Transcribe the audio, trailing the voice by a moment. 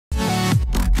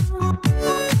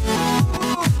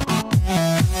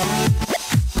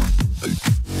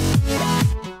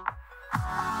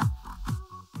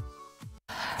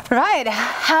Right,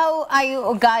 how are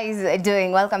you guys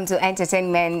doing? Welcome to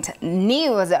Entertainment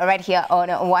News right here on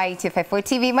Y254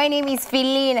 TV. My name is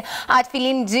Feline at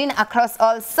Feline Jean across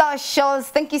all socials.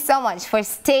 Thank you so much for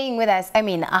staying with us.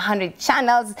 100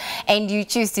 channels, and you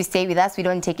choose to stay with us. We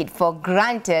don't take it for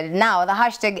granted. Now, the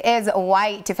hashtag is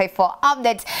Y254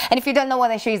 Updates, and if you don't know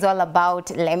what the show is all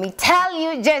about, let me tell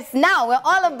you just now. We're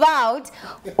all about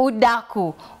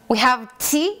udaku. We have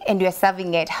tea and we're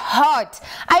serving it hot.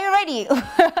 Are you ready?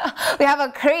 We have a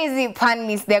crazy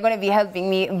panelist. They're going to be helping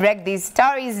me break these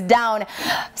stories down.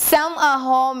 Some are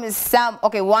home,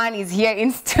 one is here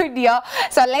in studio.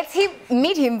 So let's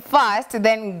meet him first,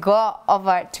 then go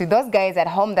over to those guys at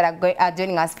home that are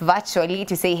joining us virtually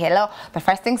to say hello. But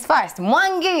first things first,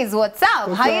 Mwangis, what's up?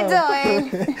 How you doing?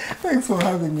 Thanks for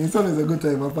having me. It's always a good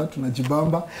time hapa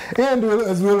tunajibamba. And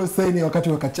as we always say, ni wakati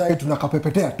wa kachai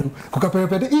tunakapepetea tu.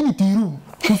 Kukapepetea ini tiru.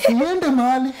 Usiende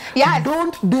mahali. Yes.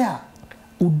 Don't dare.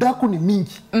 Udaku ni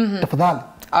mingi. Tafadhali.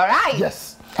 All right.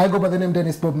 Yes. I go by the name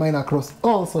Dennis Bob Mine across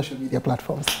all social media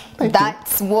platforms.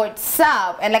 That's what's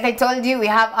up. And like I told you, we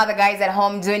have other guys at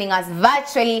home joining us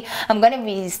virtually. I'm going to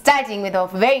be starting with our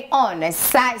very own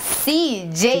Sassy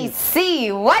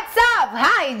JC. What's up?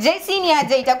 Hi, JC ni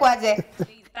aje itakuwaje?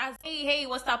 Hey,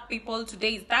 what's up people?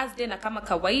 Today is Thursday na kama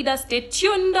kawaida stay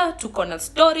tuned, tuko na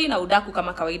story na udaku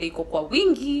kama kawaida iko kwa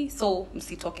wingi, so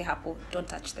msitoke hapo, don't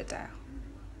touch the dial.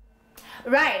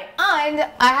 Right, and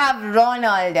I have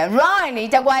Ronald. Ron,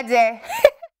 itakuwaje?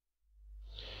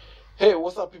 Hey,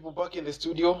 what's up people, back in the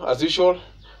studio as usual.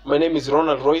 My name is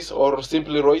Ronald Royce, or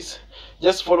simply Royce.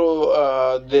 Just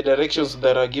follow the directions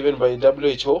that are given by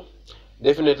WHO.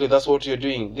 Definitely that's what you're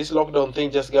doing. This lockdown thing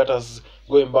just got us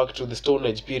going back to the Stone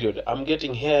Age period. I'm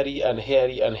getting hairy and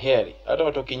hairy and hairy. I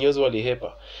don't talk usually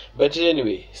hepa. But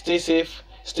anyway, stay safe,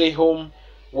 stay home,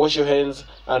 wash your hands,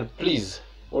 and please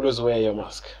always wear your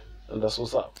mask. And that's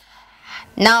what's up.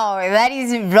 Now, that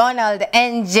is Ronald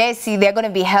and Jesse. They're going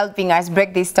to be helping us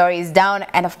break these stories down.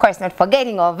 And of course, not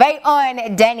forgetting our very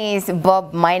own Dennis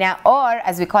Bob Miner, or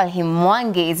as we call him,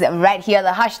 Mwangis, right here. The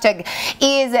hashtag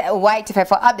is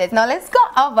Y254 Updates. Now, let's go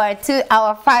over to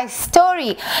our first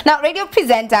story. Now, radio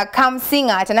presenter,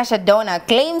 singer Tanasha Donna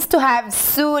claims to have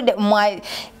sued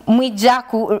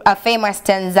Mwijaku, a famous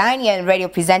Tanzanian radio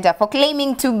presenter, for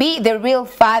claiming to be the real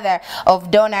father of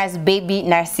Donna's baby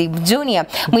Nasib Jr.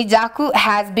 Mwijaku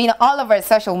has been all over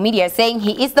social media saying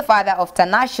he is the father of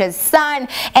Tanasha's son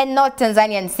and not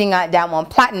Tanzanian singer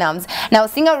Diamond Platnumz. Now,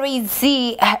 Tanzanian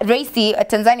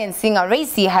singer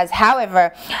Racy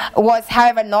was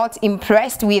however not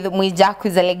impressed with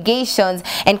Mwijaku's allegations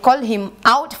and called him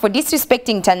out for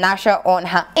disrespecting Tanasha on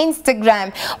her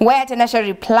Instagram, where Tanasha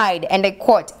replied, and I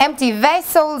quote, "Empty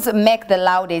vessels make the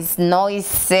loudest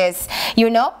noises. You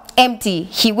know, empty.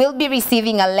 He will be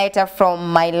receiving a letter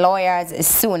from my lawyers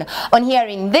soon." On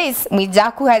hearing this,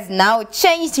 Mwijaku has now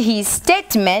changed his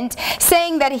statement,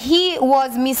 saying that he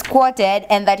was misquoted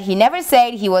and that he never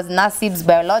said he was Nasib's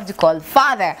biological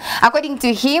father. According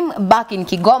to him, back in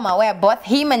Kigoma, where both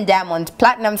him and Diamond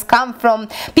Platnumz come from,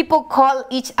 people call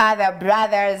each other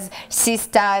brothers,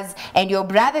 sisters, and your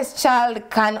brother's child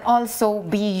can also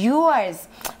be yours.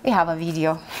 We have a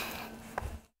video.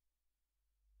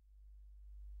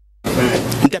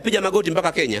 Nitapiga magoti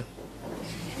mpaka Kenya.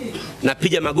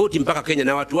 Napiga magoti mpaka Kenya,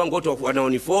 na watu wangu wote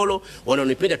wanaonifollow,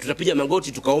 wanaonipenda, tutapiga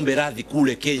magoti tukaombe radhi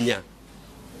kule Kenya.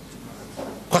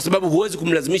 Kwa sababu huwezi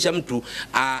kumlazimisha mtu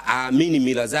aamini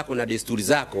mila zako na desturi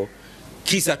zako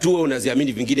kisa tu wewe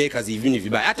unaziamini vingine kazi hivi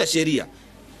vibaya. Hata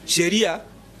sheria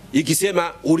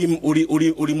ikisema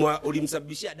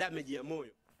ulimsababishia damage ya moyo.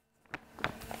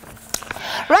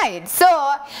 Right, so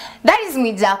that is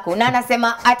Mwijaku. Na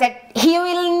anasema he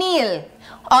will kneel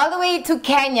all the way to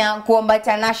Kenya kuomba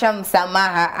Tanasha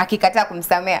msamaha akikataa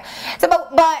kumsamea. So but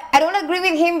I don't agree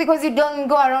with him because you don't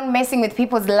go around messing with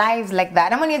people's lives like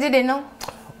that. Ama didn't know?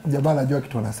 Jamaa anajua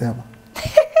kitu anasema.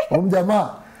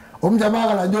 Jamaa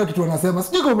anajua kitu anasema.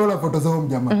 Sijui kama umeona photo za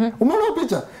jamaa. Umeona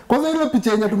picha? Kwanza ile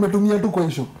picha yenye tumetumia tu kwa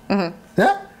issue.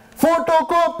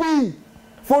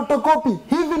 Photocopy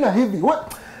hivi na hivi.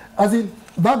 What? As in,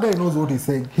 that guy knows what he's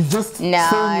saying. He's just saying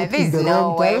it in the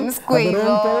wrong time,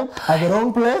 at the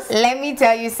wrong place. Let me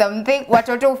tell you something.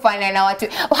 Watoto ufana na watu.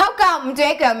 How come mtu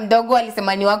yake mdogo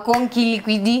alisema ni wakonki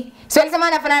liquidi? So alisema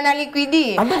anafanana na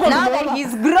liquidi. Now that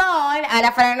he's grown,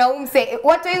 anafanana na umse.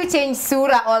 What do you change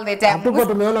sura all the time? Tuko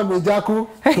tumeona Mwijaku.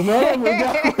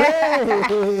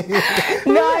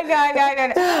 No.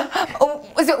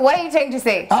 So what are you trying to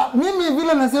say? Mimi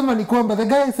vile nasema ni kwamba the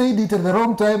guy said it at the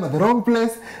wrong time, at the wrong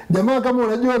place. Jamaa kama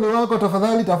unajua ni wako,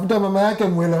 tafadhali tafuta mama yake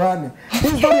muelewane.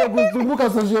 Hii story ya kuzunguka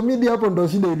social media hapo ndo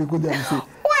shida ilikuja msi.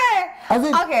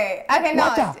 Okay, I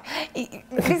cannot.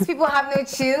 These people have no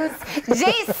chills.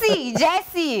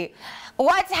 Jesse,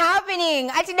 what's happening?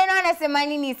 Ati deno anasema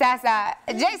nini sasa?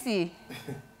 Jesse.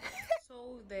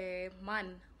 So the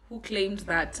man who claimed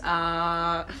that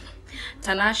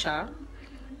Tanasha,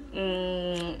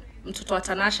 mtoto wa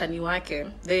Tanasha ni wake,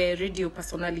 the radio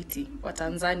personality wa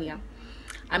Tanzania,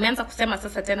 ameanza kusema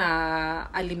sasa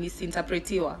tena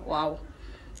alimisinterpretiwa. Wow.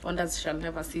 Wonders shall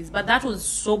never cease. But that was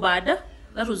so bad.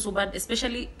 That was so bad,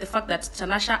 especially the fact that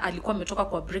Tanasha alikuwa ametoka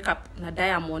kwa breakup na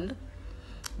Diamond.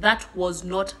 That was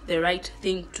not the right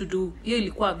thing to do. Hiyo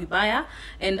ilikuwa vibaya,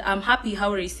 and I'm happy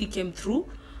how Raisi came through.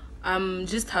 I'm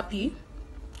just happy.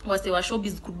 Wase wa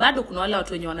showbiz bado kuna wale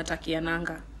watu wenye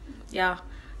wanatakiananga. Yeah.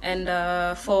 And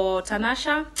for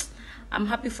Tanasha, I'm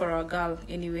happy for our girl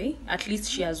anyway. At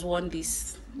least she has won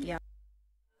this. Yeah.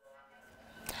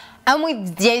 I'm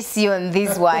with Jesse on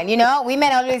this one. You know,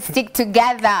 women always stick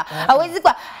together.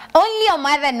 Only your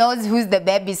mother knows who's the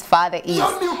baby's father is.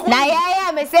 Na yeye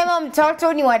amesema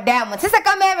mtoto ni wa Diamond. Sasa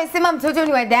kama yeye amesema mtoto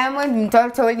ni wa Diamond,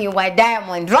 mtoto ni wa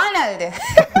Diamond. Ronald.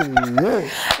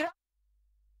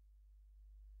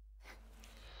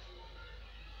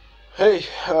 Hey,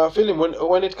 Philip,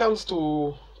 when it comes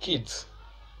to kids,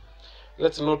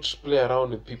 let's not play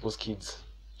around with people's kids.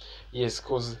 Yes,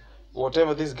 because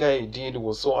whatever this guy did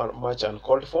was so much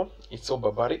uncalled for. It's so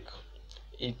barbaric.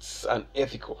 It's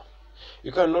unethical.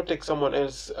 You cannot take someone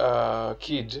else's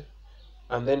kid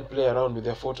and then play around with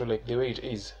their photo like the way it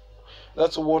is.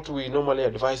 That's what we normally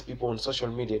advise people on social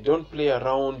media. Don't play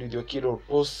around with your kid or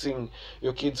posting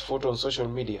your kid's photo on social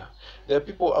media. There are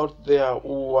people out there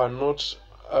who are not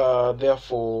there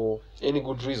for any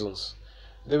good reasons.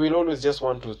 They will always just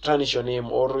want to tarnish your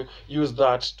name or use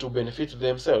that to benefit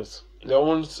themselves, their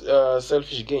own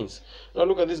selfish gains. Now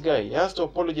look at this guy. He has to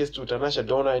apologize to Tanasha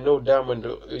Donna. I know Diamond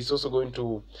is also going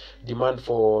to demand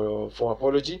for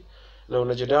apology. Na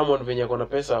unajua Diamond venye kona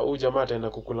pesa, huyu jamaa ataenda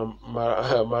kukula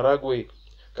maragwe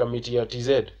kamiti ya TZ,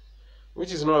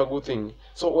 which is not a good thing.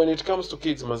 So when it comes to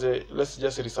kids, maze, let's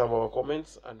just reserve our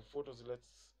comments and photos. Let's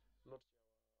not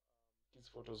kids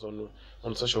photos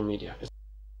on social media.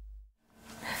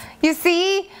 You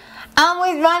see, I'm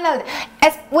with Ronald.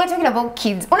 As we're talking about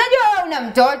kids. Unajua una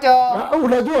mtoto.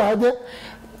 Unajua aje?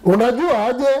 Unajua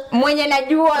aje? Mwenye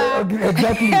najua.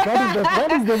 Exactly.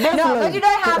 That is the best. No, but you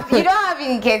don't have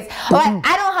any kids. Well,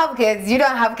 I don't have kids. You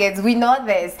don't have kids. We know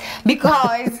this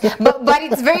because, but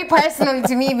it's very personal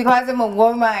to me because I'm a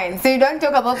woman. So you don't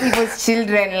talk about people's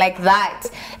children like that.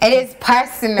 It is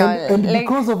personal. And like,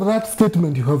 because of that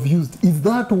statement you have used, is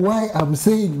that why I'm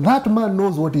saying that man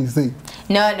knows what he's saying?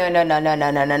 No.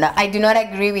 I do not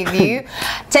agree with you.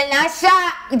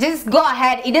 Tanasha, just go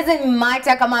ahead. It doesn't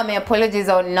matter kama ame apologize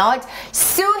or not.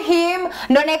 Sue him.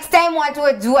 No, next time watu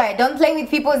wajue. Don't play with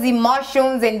people's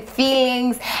emotions and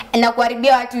feelings na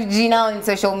kuharibia watu jina on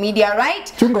social media,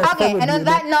 right? Okay, and on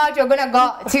that note, we're gonna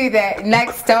go to the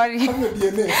next story.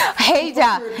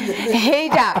 Hater.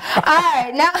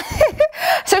 Alright, now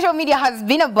social media has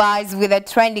been abuzz with a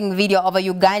trending video of a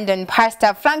Ugandan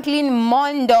pastor, Franklin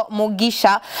Mondo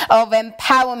Mugisha of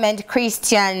Empowerment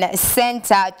Christian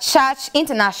Center Church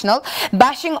International,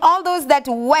 bashing all those that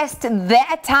waste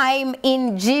their time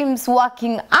in gyms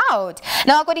working out.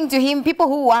 Now, according to him, people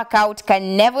who work out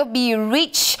can never be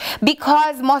rich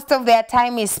because most of their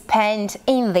time is spent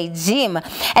in the gym,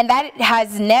 and that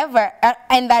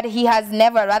he has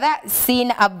never rather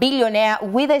seen a billionaire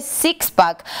with a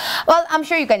six-pack. Well, I'm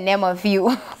sure you can name a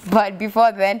few, but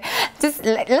before then, just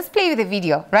let's play with the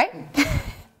video, right?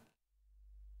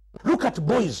 Look at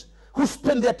boys who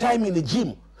spend their time in the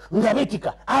gym.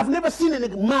 I've never seen a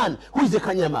man who is a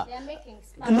kanyama. They're making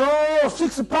no,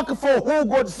 six-pack for who,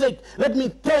 God's sake. Let me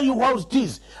tell you how it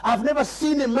is. I've never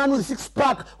seen a man with a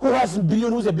six-pack who's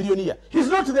a billionaire. He's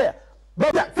not there.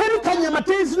 But very kanyama,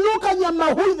 there is no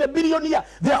kanyama who is a billionaire.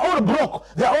 They're all broke.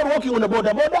 They're all walking on a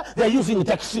border. They're using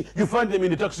taxi. You find them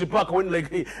in the taxi park when like,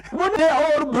 but their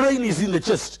whole brain is in the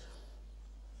chest.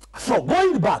 So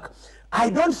going back, I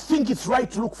don't think it's right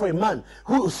to look for a man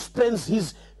who spends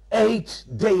his 8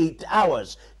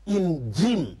 hours in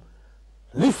gym,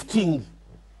 lifting.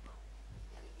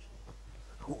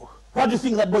 What do you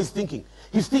think that boy is thinking?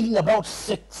 He's thinking about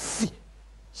sexy,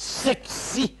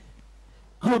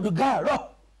 good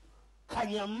girl,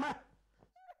 kanyama.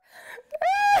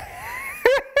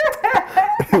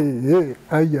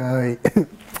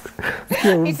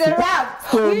 It's a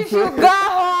wrap. We should go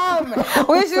home.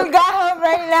 We should go home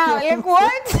right now. Like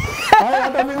what?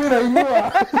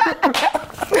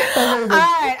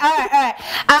 Alright.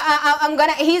 I'm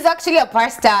he's actually a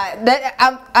pastor. That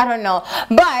I don't know.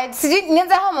 But what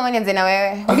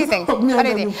do you think?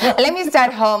 Let me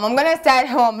start home. I'm gonna start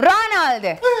home.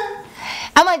 Ronald.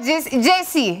 I'm a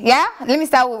JC, yeah? Let me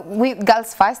start with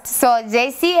girls first. So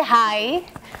JC, hi.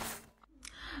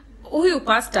 Huyu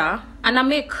pastor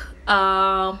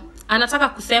anataka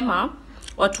kusema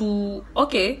watu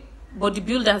okay,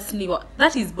 bodybuilders ni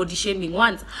that is body shaming.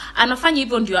 Once anafanya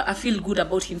hivyo ndio I feel good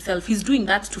about himself. He's doing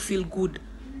that to feel good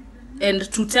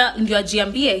and to tell ndio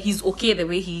ajiambie he's okay the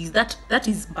way he is. That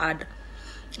is bad.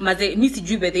 Maze mi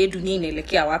sijui bethe dunia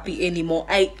inaelekea wapi anymore.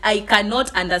 I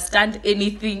cannot understand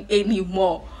anything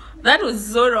anymore. That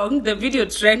was so wrong. The video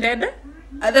trended.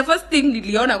 The first thing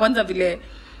niliona kwanza vile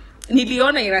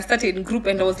niliona ina started in group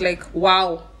and I was like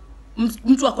wow,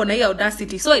 mtu akona hii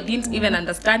audacity. So I didn't even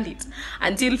understand it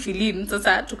until Philin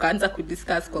sasa tukaanza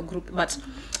kudiscuss kwa group, but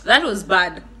that was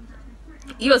bad.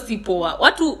 Hiyo si poa.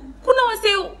 Watu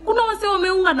kuna wase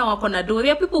wameunga na wako na do.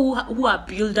 There are people who are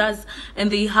builders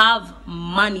and they have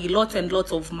money, lots and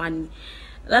lots of money.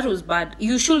 That was bad.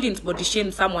 You shouldn't body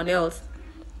shame someone else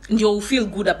and you'll feel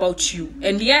good about you.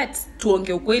 And yet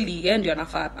tuonge ukweli yeye ndio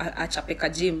anafaa achapeka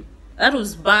gym. That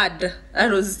was bad.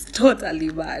 That was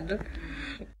totally bad.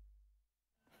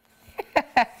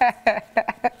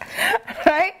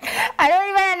 Right? I don't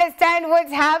even understand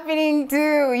what's happening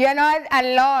too. You're not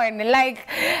alone. Like,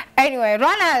 anyway,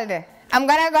 Ronald. I'm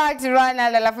gonna go to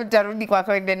Ronald alafu tarudi kwa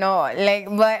kwende no. Like,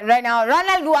 but right now,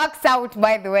 Ronald works out,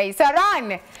 by the way. So,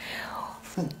 Ron.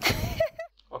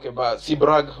 Okay, but see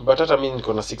brag, but that I mean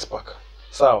niko na 6-pack.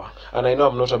 Sawa. And I know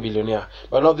I'm not a billionaire.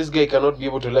 But now this guy cannot be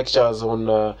able to lecture us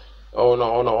on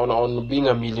being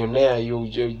a millionaire. You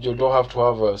don't have to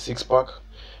have a 6-pack.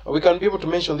 We can be able to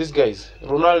mention these guys.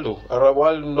 Ronaldo, a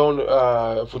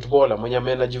well-known footballer, mwenye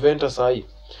ameenda Juventus sahi.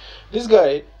 This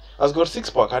guy has got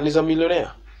 6-pack and is a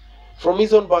millionaire. From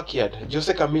his own backyard,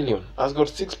 Jose Chameleon has got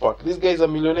 6-pack. This guy is a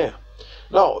millionaire.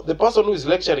 Now, the person who is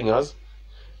lecturing us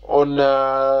on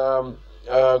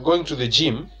going to the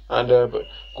gym and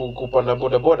kupanda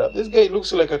boda, this guy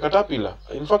looks like a caterpillar.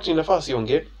 In fact, inafaa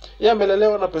sionge. Yeye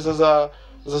amelelewa na pesa za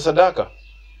sadaka.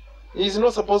 He is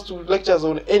not supposed to lecture us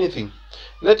on anything.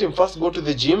 Let him first go to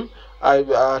the gym.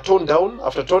 Tone down.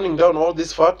 After toning down all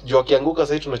this fat, juu akianguka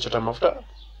sasa tunachota mafuta.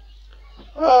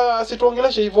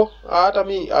 Situongeleshe hivyo. Hata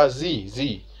mi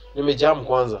nimejam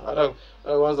kwanza. Hata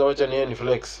kwanza wacha ni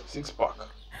flex 6-pack.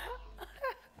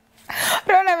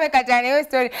 Rona mekatana hiyo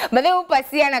story. But then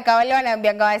upasia na kawale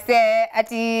wanaambianga wase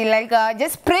ati like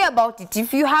just pray about it.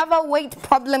 If you have a weight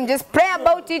problem, just pray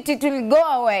about it, it will go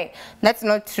away. That's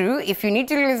not true. If you need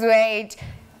to lose weight,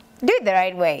 do it the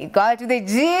right way. Go to the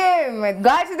gym.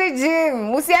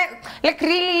 Like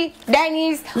really,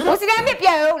 Dennis. Usiniambie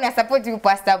pia wewe una support you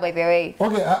pastor, by the way.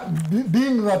 Okay,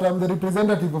 being that I'm the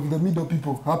representative of the middle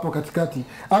people, hapo katikati,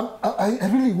 I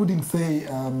really wouldn't say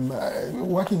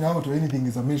working out or anything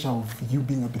is a measure of you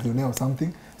being a billionaire or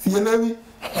something. Sielewi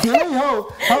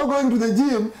how going to the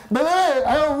gym, but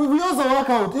we also work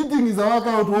out. Eating is a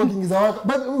workout, walking is a workout,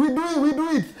 but we do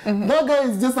it. That guy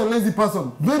is just a lazy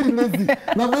person, very lazy.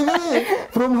 Now by the way,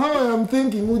 from how I am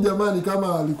thinking, huyu jamani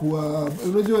kama alikuwa,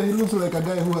 unajua he looks like a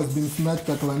guy who has been snatched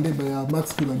at Lande by a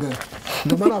Max Killer guy.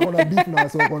 Ndio maana akona beef na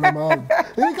wase akona mahali.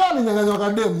 Hii kama nyang'anywa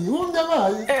academy, huyu jamaa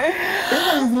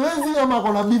is lazy ama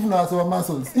akona beef na wase wa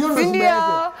muscles. Hiyo ndio shida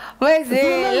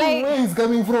yake. Where he's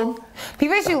coming from?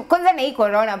 People should, kwanza na hii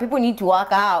corona, people need to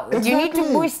work out. Exactly. You need to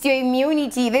boost your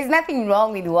immunity. There's nothing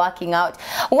wrong with working out.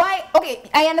 Why? Okay,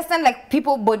 I understand like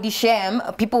people body shame,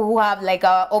 people who have like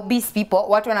obese people,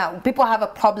 people have a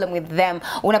problem with them.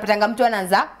 Unapatanga mtu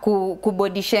anaanza ku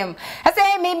body shame. Sasa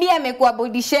maybe amekuwa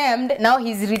body shamed, now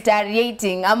he's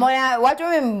retaliating. Amona watu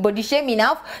body shame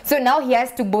enough, so now he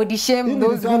has to body shame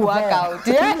those who work out.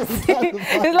 Yes.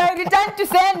 It's like return to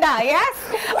sender. Yes.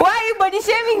 Why are you body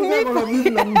shaming people?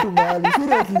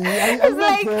 It's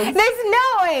like there's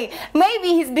no way. Maybe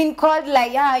he's been called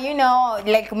like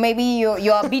like maybe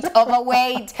you're a bit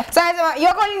overweight. So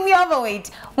you're calling me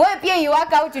overweight. Well, you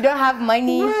work out, you don't have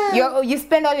money. You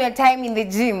spend all your time in the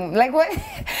gym. Like what?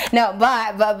 No,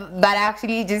 but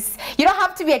actually just you don't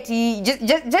have to be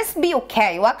just be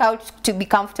okay. Work out to be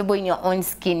comfortable in your own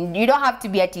skin. You don't have to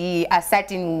be at a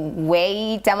certain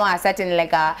weight, a certain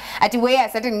a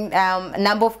certain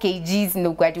number of kgs in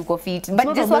the fit.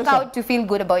 But just work out to feel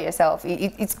good about yourself.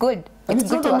 It's good. It's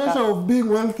good to measure of being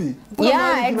wealthy.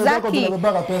 Yeah, exactly.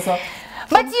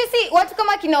 But you see, watu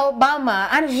kama kina Obama,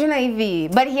 anajuna hivi,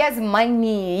 but he has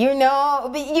money,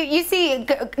 you see,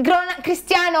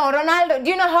 Cristiano Ronaldo, do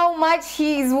you know how much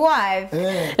he is worth?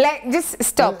 Like, just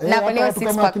stop. Napoleon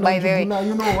 6-pack, by the way. We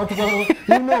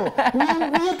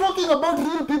are talking about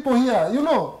real people here,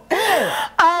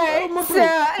 Alright, so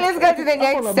let's go to the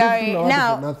next story.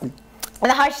 Now, the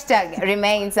hashtag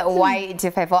remains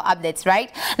Y254 updates,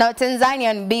 right? Now,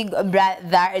 Tanzanian Big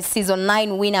Brother Season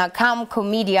 9 winner,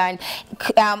 comedian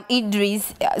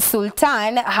Idris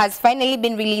Sultan has finally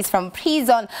been released from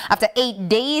prison after 8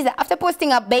 days after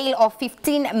posting a bail of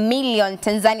 15 million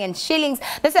Tanzanian shillings.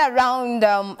 That's around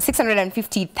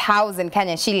 650,000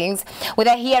 Kenyan shillings, with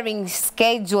a hearing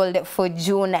scheduled for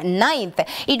June 9th.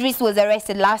 Idris was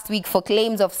arrested last week for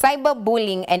claims of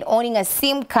cyberbullying and owning a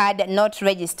SIM card not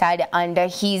registered under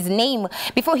his name.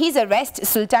 Before his arrest,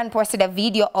 Sultan posted a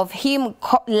video of him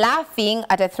laughing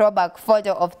at a throwback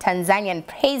photo of Tanzanian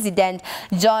President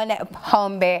John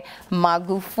Pombe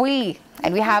Magufuli.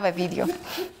 And we have a video.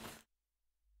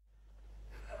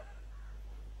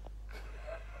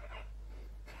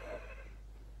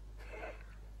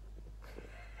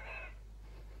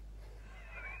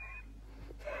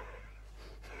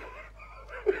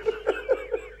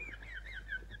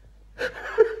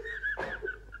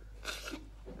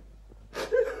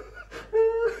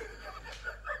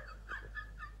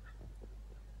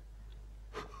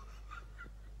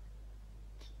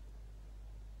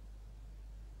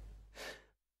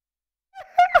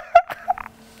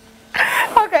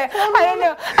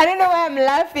 I don't know why I'm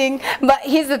laughing, but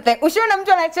here's the thing. Ushiona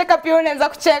mtu anacheka pia unaanza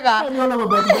kucheka.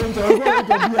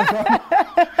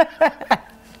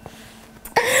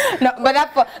 No, but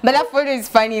that photo is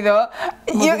funny though.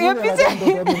 Your picture.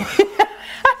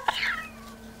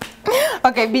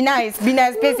 Okay, be nice. Be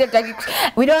nice. Please,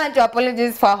 we don't want to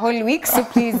apologize for a whole week, so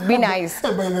please be nice.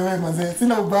 By the way, Maze,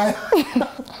 sina ubaya.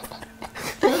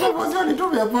 I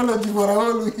to be apology for a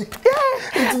whole week.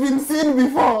 It's been seen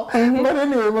before. But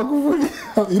anyway, Magufuli,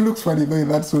 he looks funny though in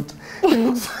that suit. He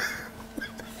looks.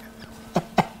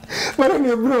 But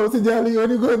anyway, bro, sijali, when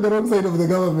you go on the wrong side of the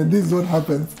government, this is what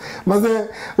happens. Maze,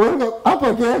 when up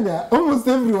in Kenya, almost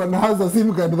everyone has a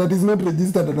SIM card that is not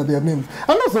registered under their name.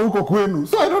 And also uko kwenu.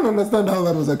 So I don't understand how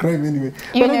that was a crime anyway.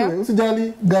 You but know, anyway,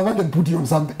 usijali, government can put you on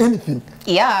something, anything.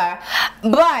 Yeah,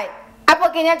 but hapo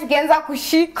Kenya tukianza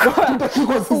kushikwa.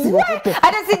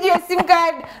 Hata siji ya SIM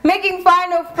card making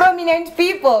fun of prominent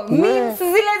people. Memes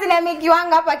zile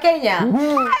zinamekiwanga hapa Kenya.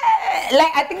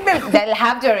 Like, I think they'll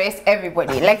have to arrest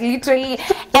everybody. Like, literally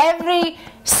every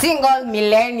single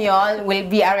millennial will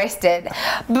be arrested.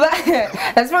 But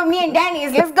that's from me and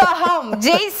Danny's. Let's go home.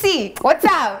 JC, what's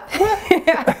up?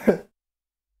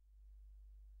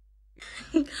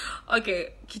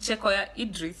 Okay, kicheko ya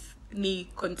Idris ni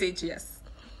contagious.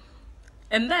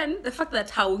 And then the fact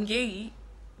that haongei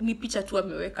ni picha tu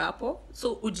ameweka hapo,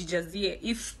 so ujijazie.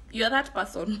 If you're that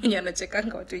person mwenye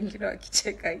anachekanga watu wengine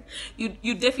wakicheka,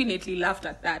 you definitely laughed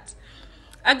at that.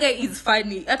 A guy is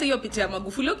funny. Hata hiyo picha ya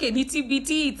Magufuli, okay, ni TBT,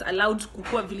 it's allowed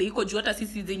kukua vile iko juu. Hata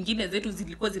sisi zingine zetu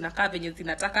zilikuwa zinakaa venye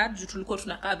zinataka, juu tulikuwa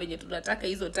tunakaa venye tunataka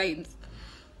hizo times.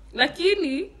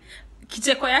 Lakini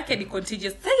kicheko yake ni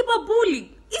contagious. Cyberbullying,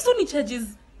 hizo ni charges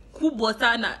kubwa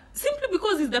sana, simply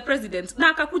because he's the president. Na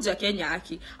akakuja Kenya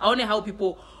aki aone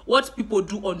what people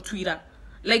do on Twitter.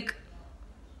 Like,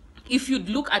 if you'd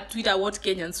look at Twitter, what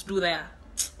Kenyans do there,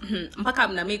 mpaka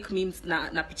mna make memes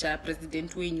na picha ya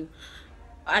president wenyu.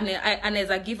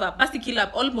 Anaweza give up, basi kill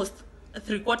up almost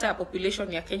 3/4 ya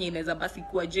population ya Kenya inaweza basi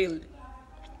kuwa jailed.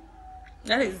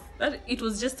 It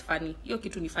was just funny. Hiyo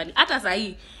kitu ni funny. Hata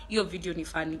sahi hiyo video ni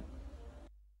funny.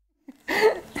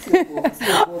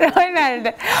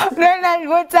 Ronald,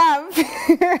 what's up?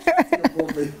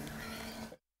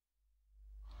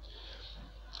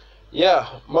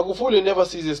 Yeah, Magufuli never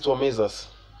ceases to amaze us.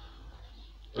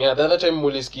 Yeah, the other time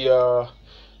mulisikia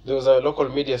there was a local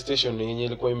media station yenye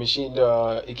ilikuwa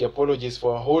imeshinda iki-apologize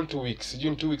for a whole 2 weeks.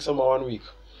 Sijui 2 weeks ama 1 week.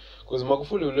 Because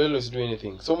Magufuli will always do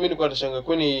anything. So mimi nilikuwa nashanga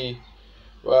kwani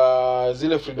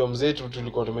zile freedom zetu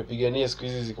tulikuwa tumepigania siku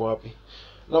hizi ziko wapi?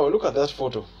 Now look at that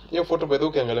photo. Hiyo photo by the way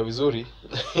ukiangalia vizuri.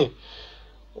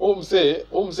 Umse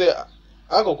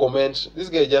ako comment,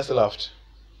 this guy just laughed.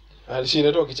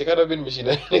 Alishinda tu akicheka na mimi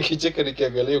nimeshinda nikicheka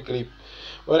nikiangalia hiyo clip.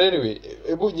 But anyway,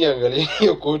 hebu niangalie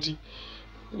hiyo koti.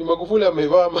 Ni Magufuli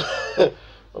amevaa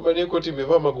ama ni koti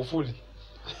imevaa Magufuli.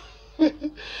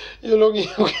 Hiyo longi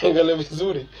ukiangalia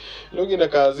vizuri. Longi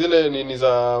inakaa zile nini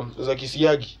za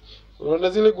kisiagi. Unaona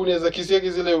zile gunia za kisiagi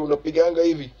zile unapiganga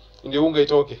hivi ndio unga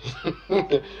itoke.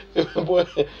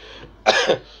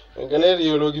 Angalia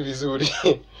hiyo longi vizuri.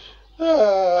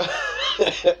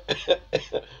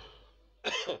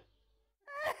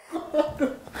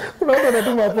 By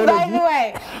the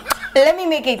way, let me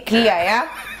make it clear, yeah?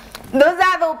 Those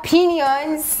are the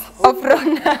opinions of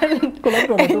Ronald and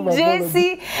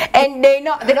JC, and they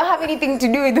don't have anything to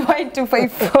do with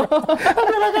Y254.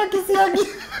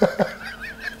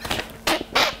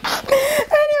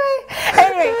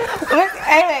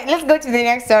 let's go to the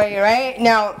next story, right?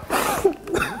 Now,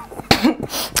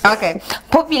 okay.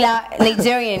 Popular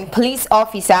Nigerian police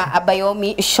officer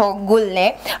Abayomi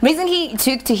Shogulne recently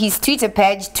took to his Twitter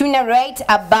page to narrate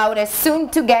about a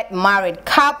soon-to-get married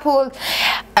couple.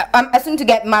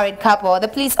 The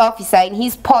police officer in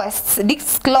his posts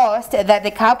disclosed that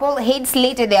the couple had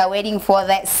slated their wedding for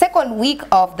the second week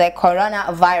of the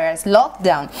coronavirus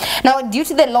lockdown. Now, due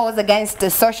to the laws against the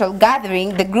social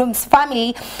gathering, the groom's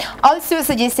family also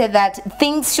suggested that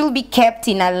things should be kept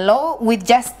in a law with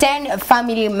just 10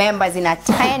 family members in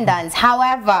attendance.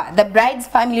 However, the bride's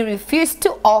family refused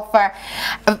the offer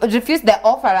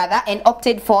and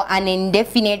opted for an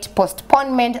indefinite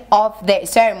postponement of the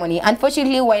ceremony.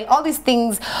 Unfortunately, while all these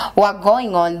things were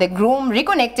going on, the groom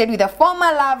reconnected with a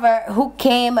former lover who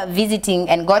came visiting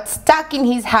and got stuck in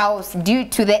his house due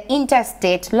to the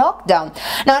interstate lockdown.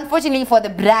 Now, unfortunately for the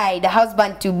bride, the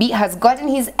husband-to-be has gotten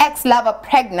his ex-lover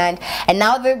pregnant, and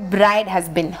now the bride has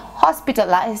been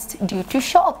hospitalized due to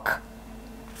shock.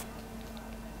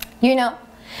 You know,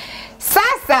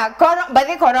 Sasa, but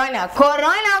the corona.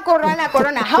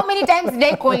 How many times did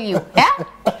I call you? Eh?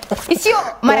 It's your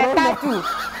maratatu.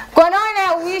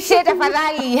 Corona, we share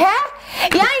tafadhali. Eh?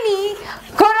 Yani,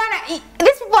 corona,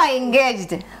 these people are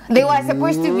engaged. They were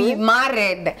supposed to be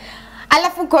married.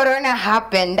 Alafu corona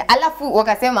happened. Alafu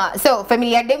wakasema, so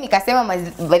familia dem ikasema,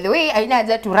 by the way, haina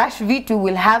haja to rush vitu,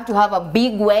 we'll have to have a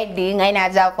big wedding. Haina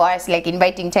haja for us like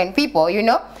inviting 10 people, you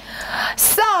know.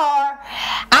 So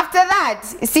after that,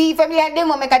 see familia dem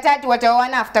wamekataa tu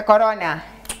wataoana after corona.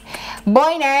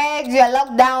 Boy na ex ya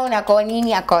lockdown ako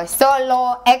nini, ako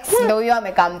solo, ex ndo huyo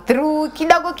amecome through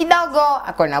kidogo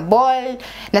ako na ball,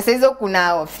 na sasa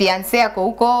kuna fiancé ako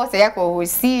huko, sasa yako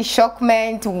husi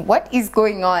shockment. What is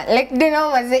going on? Like, do you know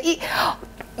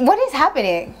what is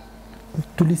happening?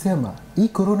 Tulisema hii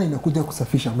corona inakuja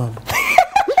kusafisha mambo.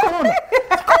 Corona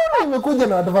imekuja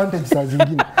na advantage saa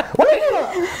zingine.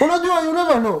 Unajua, you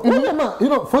never know. You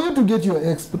know, for you to get your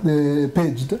ex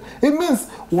paged, it means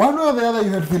one way or the other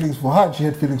you had feelings for her, she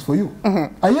had feelings for you.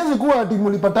 Haiwezi kuwa ati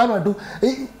mlipatana tu.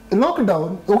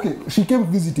 Lockdown, okay, she came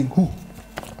visiting who?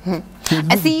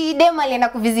 Si dem alienda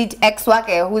kuvisit ex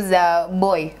wake who's a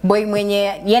boy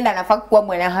mwenye yenda anafaa kuwa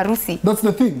bwana harusi. That's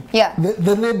the thing. Yeah.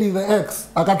 The lady, the ex,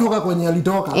 akatoka kwenye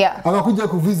alitoka, akakuja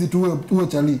kuvisit uwe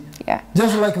chali. Yeah.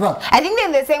 Just like that. I think they're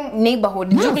in the same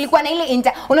neighborhood. Yes. Kulikuwa na ile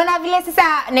unaona vile sasa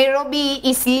Nairobi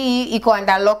Eastleigh iko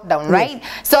under lockdown, right? Yes.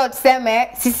 So tuseme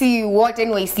sisi wote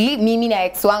ni Eastleigh, mimi na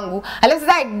ex wangu. Alafu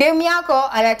sasa dem yako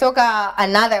anatoka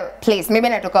another place. Maybe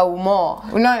anatoka Umo.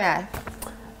 Unaona?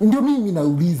 Ndio mimi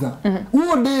nauliza.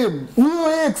 Huo dem,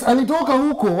 huyo ex alitoka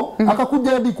huko,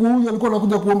 akakuja hadi kuhuyu, alikuwa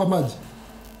anakuja kuomba maji.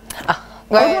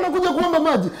 Alikuwa anakuja kuomba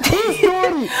maji. Hii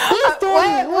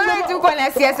story. Wewe tuko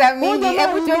na siasa mingi.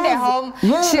 Hebu tuende home.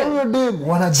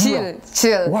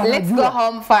 Chill. Let's go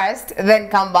home first, then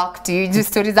come back to you. Just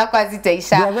stories zako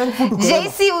hazitaisha.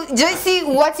 JC,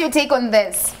 what's your take on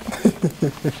this?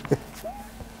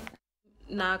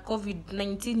 Na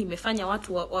COVID-19 imefanya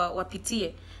watu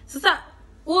wapitie. Sasa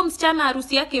huo msichana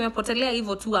harusi yake imepotelea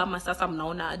hivyo tu, ama sasa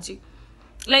mnaona aje?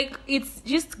 Like, it's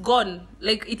just gone.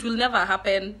 Like, it will never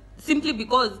happen simply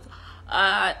because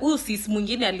huyu sis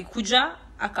mwingine alikuja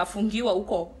akafungiwa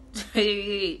huko.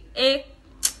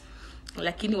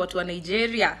 Lakini watu wa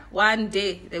Nigeria, one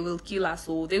day they will kill us,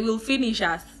 or they will finish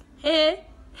us.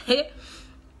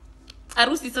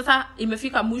 Harusi sasa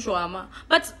imefika mwisho ama.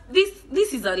 But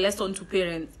this is a lesson to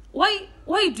parents.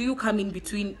 Why do you come in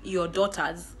between your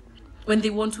daughters when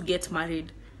they want to get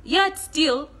married? Yet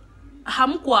still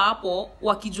hamkuwa hapo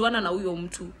wakijuana na huyo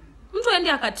mtu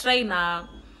aende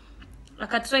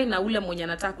akatry na ule mwenye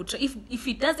anataka kutry. If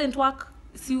it doesn't work,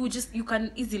 see, you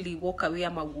can easily walk away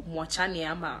ama mwachane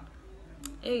ama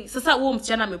sasa huo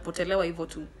msichana amepotelewa hivyo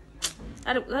tu.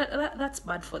 That's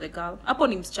bad for the girl. Hapo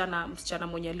ni msichana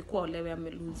mwenye alikuwa olewe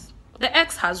amelose. The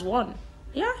ex has won.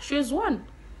 Yeah, she has won.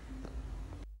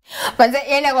 But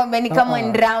yena kwamba ni kama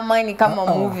drama, ni kama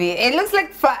movie. It looks like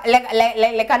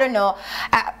I don't know,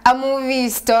 a movie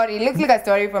story. It looks like a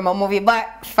story from a movie. But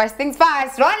first things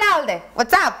first, Ronald,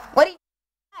 what's up? What are you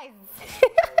guys?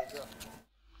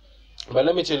 But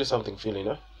let me tell you something,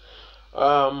 Philina.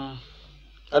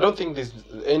 I don't think there's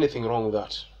anything wrong with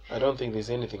that. I don't think there's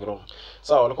anything wrong.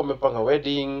 So walikuwa wamepanga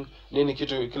wedding,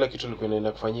 kila kitu ilikuwa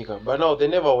inaenda kufanyika. But now they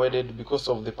never wedded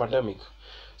because of the pandemic.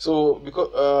 So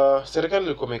because serikali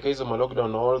ilikuwa imeweka hizo lockdown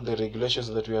and all the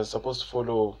regulations that we are supposed to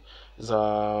follow za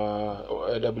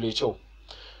WHO.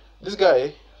 This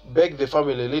guy begged the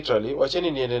family literally,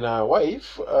 wacheni niende na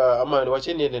wife ama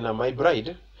wacheni niende na my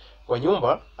bride kwa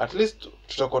nyumba, at least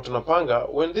tutakuwa tunapanga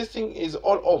when this thing is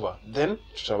all over, then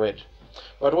tutawed.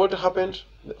 But what happened?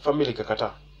 Family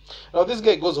kakata. Now this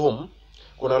guy goes home,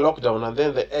 kuna lockdown, and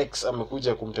then the ex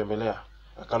amekuja kumtembelea,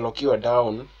 akalokiwa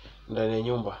down ndani ya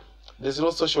nyumba. There's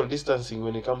no social distancing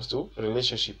when it comes to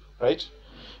relationship, right?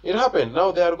 It happened.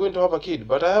 Now they are going to have a kid,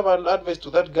 but I have an advice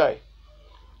to that guy.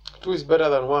 2 is better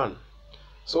than 1.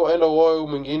 So enda uoe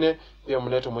mwingine pia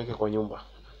mlete mweke kwa nyumba.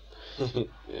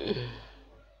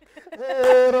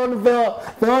 Ron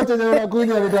Feo chenye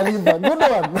unakunywa nitalimba. Good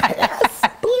one.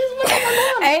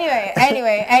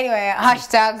 Anyway,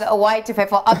 hashtag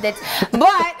Y254 updates.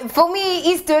 But for me,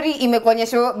 hii story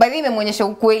imekuonyesha, by the way imeonyesha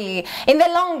ukweli. In the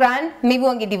long run, maybe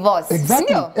wange divorce.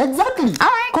 Exactly. Sindio? Exactly. All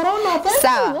right. Corona.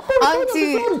 So,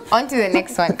 on to the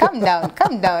next one. Calm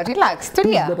down, relax.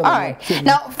 Tulia. All right.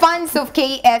 Now, fans of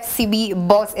KFCB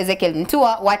boss Ezekiel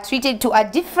Mutua were treated to a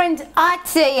different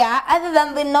attire other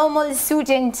than the normal suit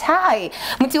and tie.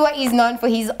 Mutua is known for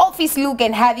his office look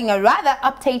and having a rather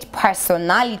uptight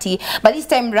personality, but this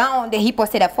time round he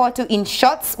posted a photo in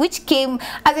shorts which came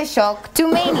as a shock to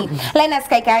many. Linus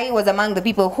Kaikai was among the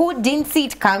people who didn't see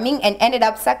it coming and ended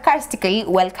up sarcastically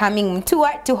welcoming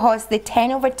Mutua to host the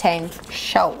 10/10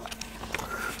 show.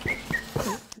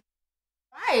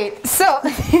 Right, so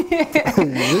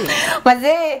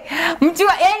Maze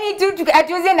Mutua yani tu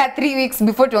atuweze na 3 weeks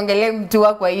before tuongelee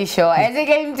Mutua kwa hii show.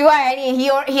 Ezekiel Mutua yani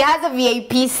he has a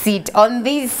VIP seat on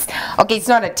this, okay, it's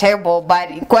not a table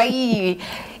but kwa hii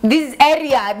this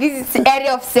area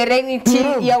of serenity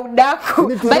ya udaku,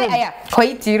 but yeah, kwa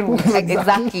hii tea room.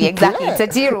 Exactly, it's a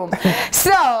tea room.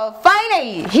 So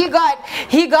finally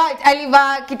he got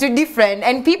Aliva kitu different,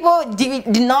 and people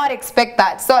did not expect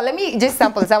that. So let me just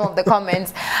sample some of the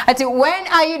comments. When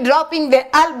are you dropping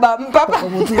the album, Papa?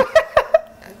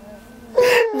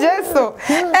 Just so.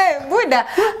 Hey, Buddha.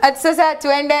 At sasa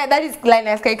tuende, that is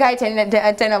Linus Kaikai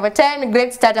 10/10.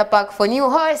 Great starter pack for new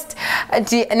host.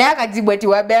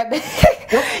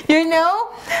 You know?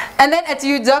 And then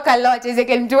you joke a lot.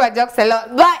 Ezekiel Mutua jokes a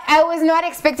lot. But I was not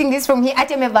expecting this from him.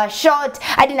 Ati amevaa short,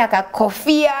 ati naka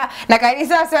kofia, na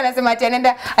kanisa sasa anasema ati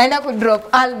anaenda ku drop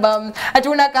album. Ati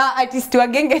unaka artist wa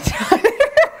genge.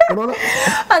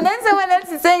 And then someone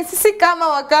else is saying, sisi kama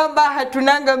Wakamba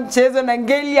hatunanga mchezo na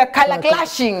ngeli ya color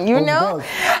clashing, you know?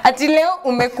 Ati leo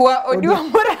umekuwa Odiwa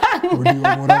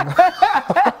Muranga.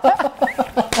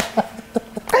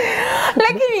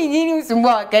 Lakini nini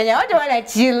usumbua wa Kenya? Watu wana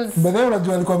chills. But then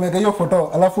unajua alikuwa ameweka hiyo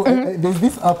photo. Alafu there's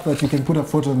this app that you can put a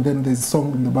photo and then there's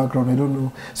song in the background. I don't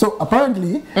know. So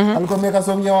apparently alikuwa ameweka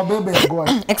song ya Wabebe ya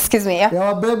Goash. Excuse me, yeah. Ya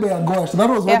Wabebe ya Goash. That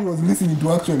was what he was listening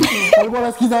to actually. Alikuwa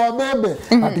anasikiza Wabebe.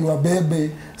 Ati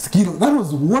Wabebe Skiro. That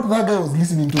was what that guy was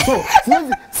listening to. So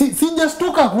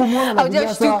sijashtuka kumwona na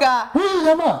Haujashtuka. Huyu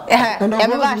jamaa. And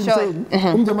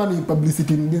I'm jamaa ni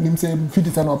publicity, ni msee fiti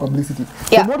sana wa publicity.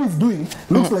 So what he's doing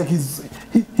looks like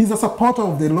he's a supporter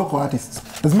of the local artists.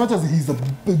 As much as he's a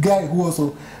guy who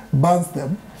also bans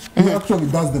them, he actually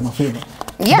does them a favor.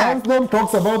 Yeah. Bans them,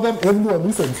 talks about them, everyone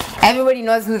listens. Everybody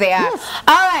knows who they are. Yes.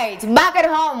 All right, back at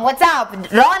home, what's up?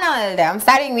 Ronald, I'm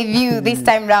starting with you this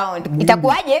time round.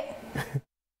 Itakuwaje?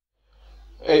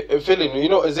 Philin, you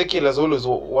know, Ezekiel has always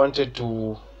wanted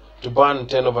to ban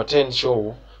 10/10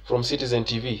 show from Citizen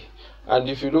TV. And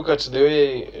if you look at the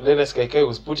way Linus Kaikai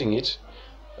was putting it,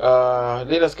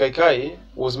 Linus Kaikai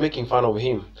was making fun of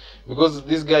him. Because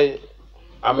this guy,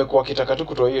 amekuwa kitaka tu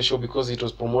kutoa hiyo show because it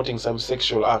was promoting some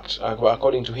sexual act,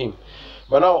 according to him.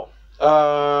 But now,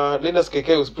 Linus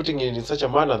Kaikai was putting it in such a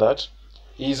manner that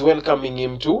he is welcoming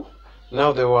him to,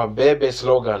 now they were Bebe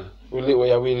slogan.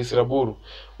 Willy Siraburu.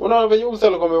 Unaona venye umsa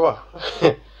alikuwa amevaa.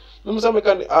 Umsa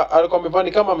alikuwa amevaa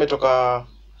ni kama ametoka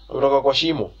kwa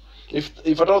shimo.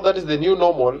 If at all that is the new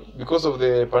normal because of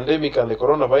the pandemic and the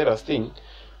coronavirus thing,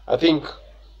 I think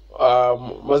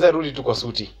mazee rudi tu kwa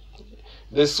suti.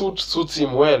 The suit suits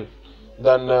him well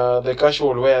than the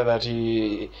casual wear that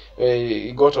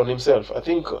he got on himself. I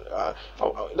think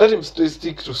let him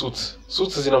stick to suits.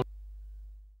 Suits is in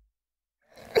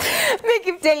They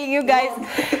keep telling you guys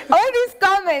all these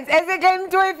comments. As a game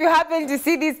too, if you happen to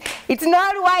see this, it's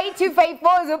not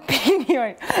Y254's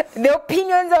opinion. The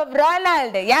opinions of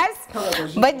Ronald, yes?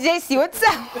 But Jesse, what's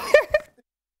up?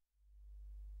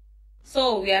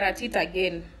 So we are at it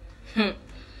again.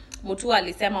 Mutua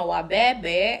alisema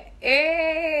Wabebe,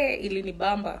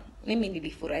 ilinibamba. Mimi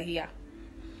nilifurahia.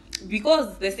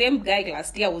 Because the same guy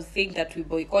last year was saying that we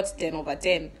boycott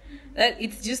 10/10.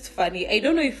 It's just funny. I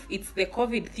don't know if it's the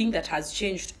COVID thing that has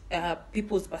changed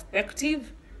people's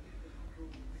perspective.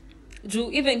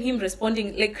 Even him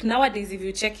responding, like nowadays, if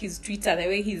you check his Twitter, the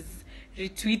way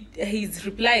he's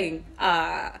replying,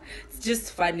 it's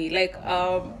just funny. Like,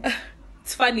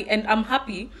 it's funny, and I'm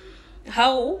happy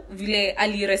how vile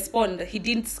ali respond, he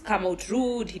didn't come out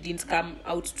rude, he didn't come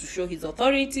out to show his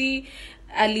authority,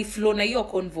 ali flow na hiyo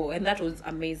convo, and that was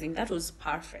amazing, that was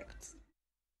perfect.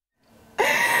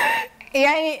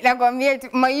 Yani nakwambia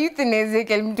mayouth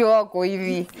Ezekiel mtu wako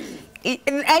hivi.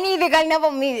 Any they can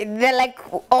never meet, they're like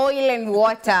oil and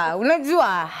water.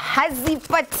 Unajua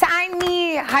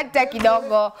hazipatani hata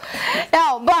kidogo.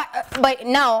 Now, but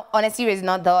now on a serious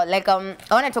note though, like I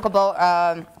want to talk about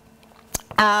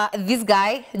this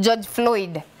guy George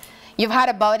Floyd. You've heard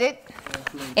about it?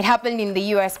 It happened in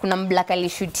the US. Kuna black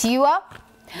alishutiwa.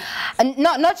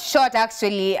 Not short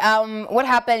actually. What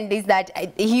happened is that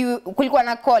kulikuwa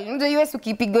na call. Unajua US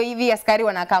ukipigwa hivi askari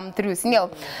wana come through, sindio?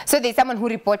 So there's someone who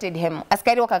reported him.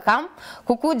 Askari wakakam,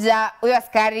 kukuja huyo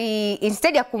askari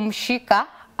instead ya kumshika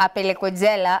apelekwe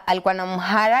jela, alikuwa na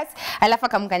mharas, alafu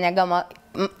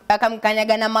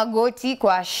akamkanyaga na magoti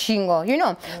kwa shingo, you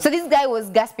know. So this guy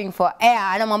was gasping for air,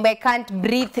 anamwambia I can't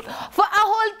breathe for a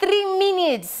whole 3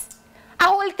 minutes. A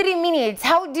whole 3 minutes.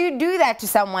 How do you do that to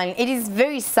someone? It is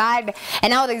very sad.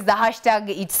 And now there's the hashtag,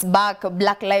 it's back,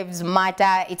 Black Lives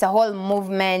Matter. It's a whole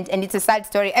movement and it's a sad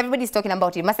story. Everybody's talking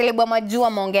about it. Maselebo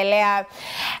Majua, Mongelea,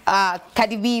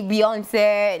 Cardi B,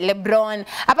 Beyonce, LeBron.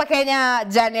 Hapa Kenya,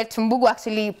 Janet Mbugu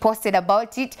actually posted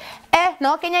about it.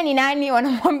 No, Kenya ni nani?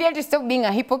 Wanamwambia to stop being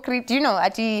a hypocrite. You know,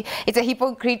 it's a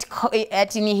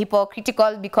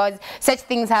hypocritical because such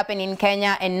things happen in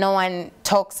Kenya and no one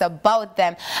talks about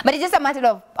them. But it's just a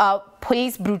matter of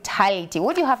police brutality.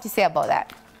 What do you have to say about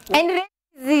that? And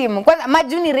racism.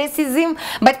 Maju ni racism,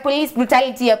 but police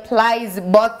brutality applies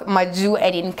both Maju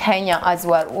and in Kenya as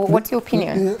well. What's your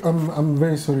opinion? I'm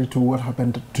very sorry to what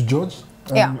happened to George.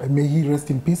 May he rest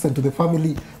in peace, and to the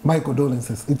family, my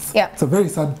condolences. It's a very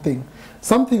sad thing.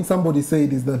 Something somebody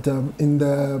said is that in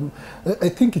the, I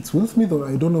think it's Will Smith or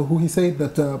I don't know who, he said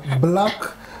that black,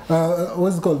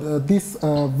 what's it called, this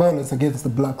violence against the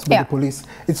blacks by the police,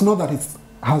 it's not that it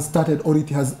has started or it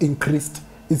has increased.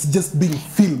 It's just being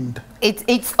filmed.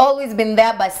 It's always been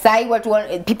there, but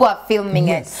people are filming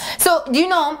it. So, do you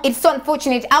know, it's so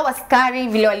unfortunate. Our scary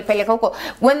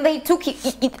when they took it,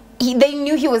 they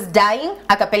knew he was dying,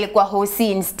 akapelekwa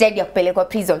hosi instead ya kupelekwa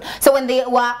prison. So when they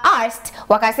were asked,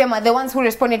 wakasema, the ones who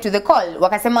responded to the call,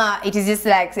 wakasema it is just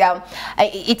like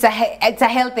it's a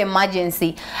health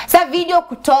emergency. So video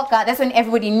kutoka, that's when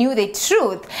everybody knew the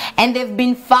truth, and they've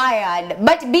been fired.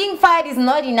 But being fired is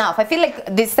not enough. I feel like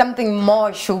there's something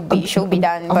more should be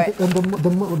done.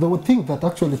 The thing that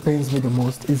actually pains me the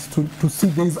most is to see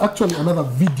there is actually another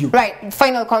video. Right.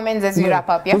 Final comments as we wrap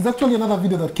up. Yeah. There's actually another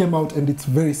video that came out, and it's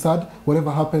very sad.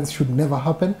 Whatever happens should never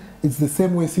happen. It's the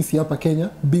same way sisi hapa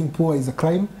Kenya, being poor is a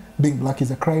crime, being black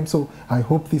is a crime. So I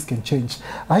hope this can change.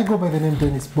 I go by the name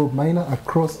Dennis Bob Minor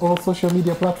across all social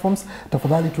media platforms.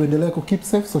 Tafadhali tuendelee ku keep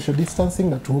safe, social distancing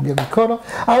na tuoge mikono.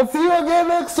 I'll see you again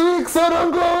next week, so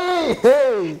don't go away.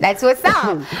 Hey. That's what's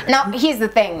up. Now here's the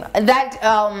thing, that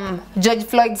George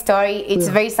Floyd story, it's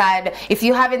very sad. If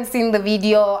you haven't seen the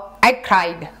video, I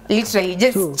cried, literally.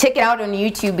 Just check it out on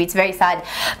YouTube, it's very sad.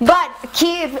 But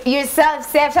keep yourself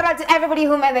safe. Shout out to everybody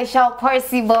who made the show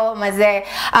possible.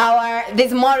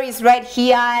 There's Maurice right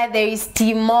here, there is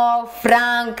Timo,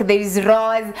 Frank, there is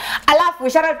Rose. Alafu,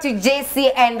 shout out to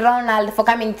JC and Ronald for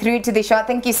coming through to the show.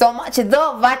 Thank you so much,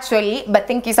 though virtually, but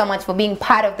thank you so much for being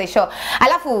part of the show.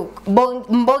 Alafu,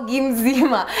 Mbogi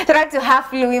Mzima. Shout out to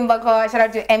Haflu Wimbako, shout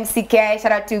out to MCK,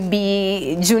 shout out to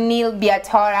Junil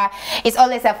Biatora. It's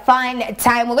always a fun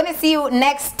time. We're gonna see you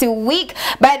next week,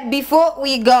 but before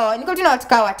we go, I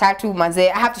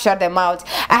have to shout them out.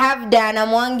 I have Diana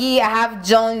Mwangi, I have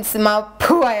Jones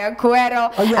Mapua ya Cuero,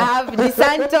 I have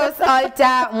DeSantos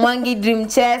Alta, Mwangi Dream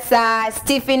Chesa,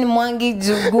 Stephen Mwangi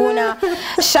Juguna.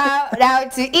 Shout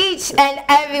out to each and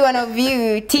every one of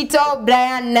you. Tito,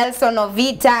 Brian, Nelson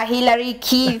Ovita, Hillary,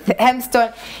 Keith,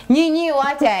 Hemston.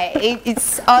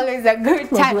 It's always a good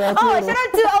time. Oh, shout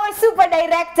out to our super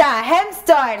director,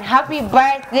 Hemston. Happy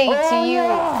birthday to you.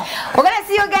 We're gonna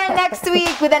see you again next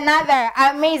week with another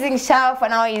amazing show. For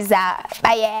now is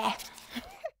bye.